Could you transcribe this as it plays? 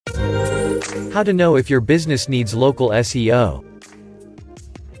How to know if your business needs local SEO.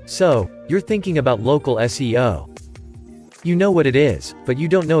 So, you're thinking about local SEO. You know what it is, but you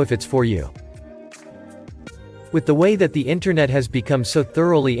don't know if it's for you. With the way that the internet has become so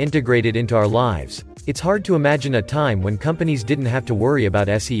thoroughly integrated into our lives, it's hard to imagine a time when companies didn't have to worry about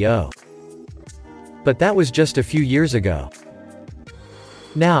SEO. But that was just a few years ago.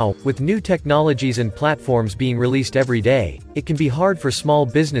 Now, with new technologies and platforms being released every day, it can be hard for small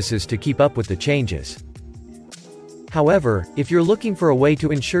businesses to keep up with the changes. However, if you're looking for a way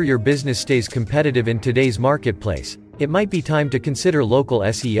to ensure your business stays competitive in today's marketplace, it might be time to consider local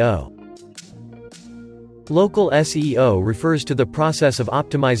SEO. Local SEO refers to the process of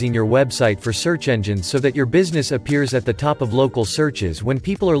optimizing your website for search engines so that your business appears at the top of local searches when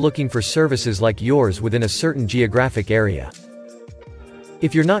people are looking for services like yours within a certain geographic area.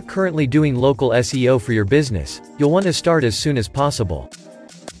 If you're not currently doing local SEO for your business, you'll want to start as soon as possible.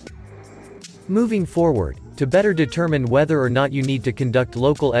 Moving forward, to better determine whether or not you need to conduct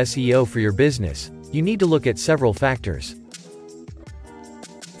local SEO for your business, you need to look at several factors.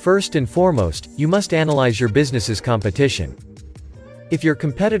 First and foremost, you must analyze your business's competition. If your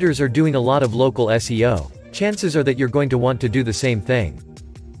competitors are doing a lot of local SEO, chances are that you're going to want to do the same thing.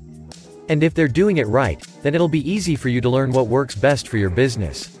 And if they're doing it right, then it'll be easy for you to learn what works best for your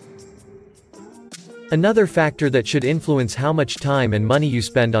business. Another factor that should influence how much time and money you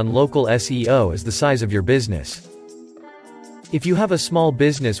spend on local SEO is the size of your business. If you have a small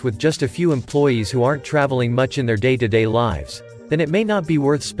business with just a few employees who aren't traveling much in their day-to-day lives, then it may not be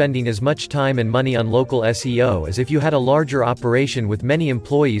worth spending as much time and money on local SEO as if you had a larger operation with many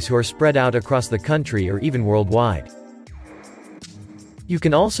employees who are spread out across the country or even worldwide. You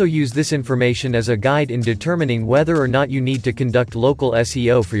can also use this information as a guide in determining whether or not you need to conduct local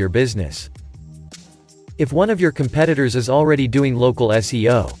SEO for your business. If one of your competitors is already doing local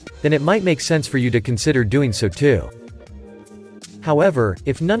SEO, then it might make sense for you to consider doing so too. However,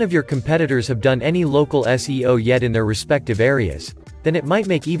 if none of your competitors have done any local SEO yet in their respective areas, then it might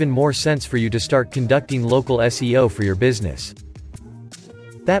make even more sense for you to start conducting local SEO for your business.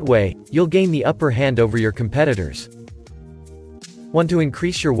 That way, you'll gain the upper hand over your competitors. Want to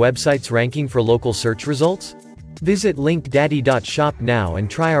increase your website's ranking for local search results? Visit linkdaddy.shop now and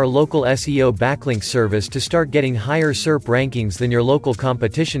try our local SEO backlink service to start getting higher SERP rankings than your local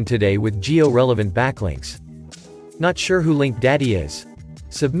competition today with geo-relevant backlinks. Not sure who LinkDaddy is?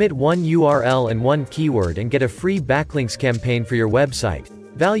 Submit one URL and one keyword and get a free backlinks campaign for your website,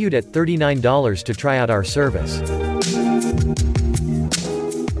 valued at $39 to try out our service.